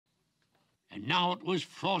And now it was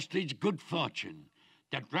Frosty's good fortune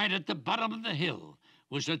that right at the bottom of the hill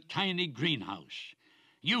was a tiny greenhouse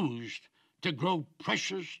used to grow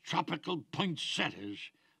precious tropical poinsettias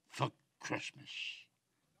for Christmas.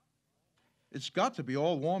 It's got to be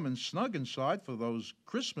all warm and snug inside for those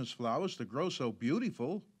Christmas flowers to grow so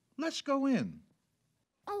beautiful. Let's go in.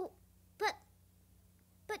 Oh, but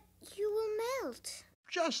you will melt.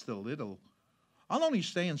 Just a little. I'll only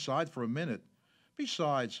stay inside for a minute.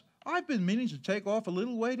 Besides, I've been meaning to take off a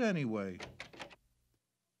little weight anyway.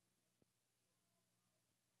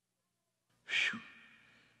 Phew.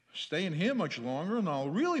 Stay in here much longer and I'll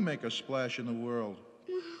really make a splash in the world.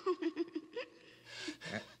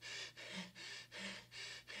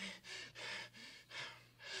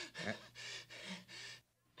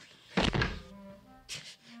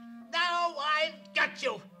 Now I've got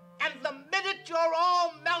you. And the minute you're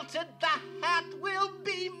all melted, the hat will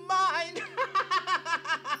be mine.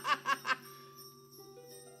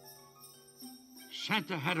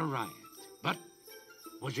 Santa had arrived, but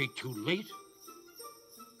was he too late?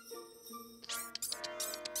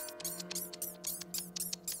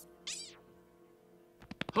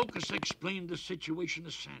 Hocus explained the situation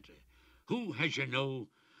to Santa, who, as you know,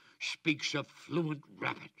 speaks a fluent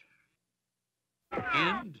rabbit.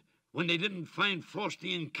 And when they didn't find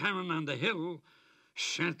Frosty and Karen on the hill,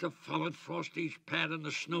 Santa followed Frosty's pad in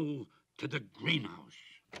the snow to the greenhouse.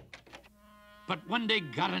 But when they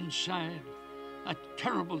got inside, a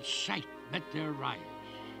terrible sight met their eyes.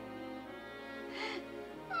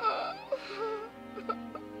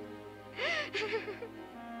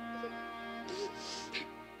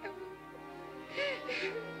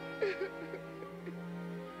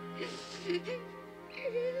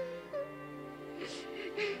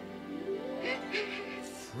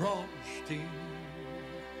 Frosty,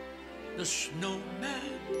 the snowman,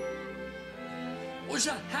 was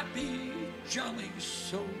a happy, jolly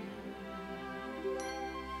soul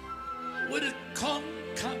with a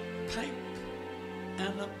corncob pipe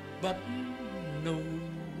and a button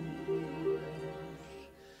nose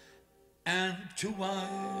and 2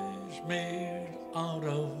 eyes made out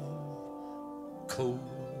of coal.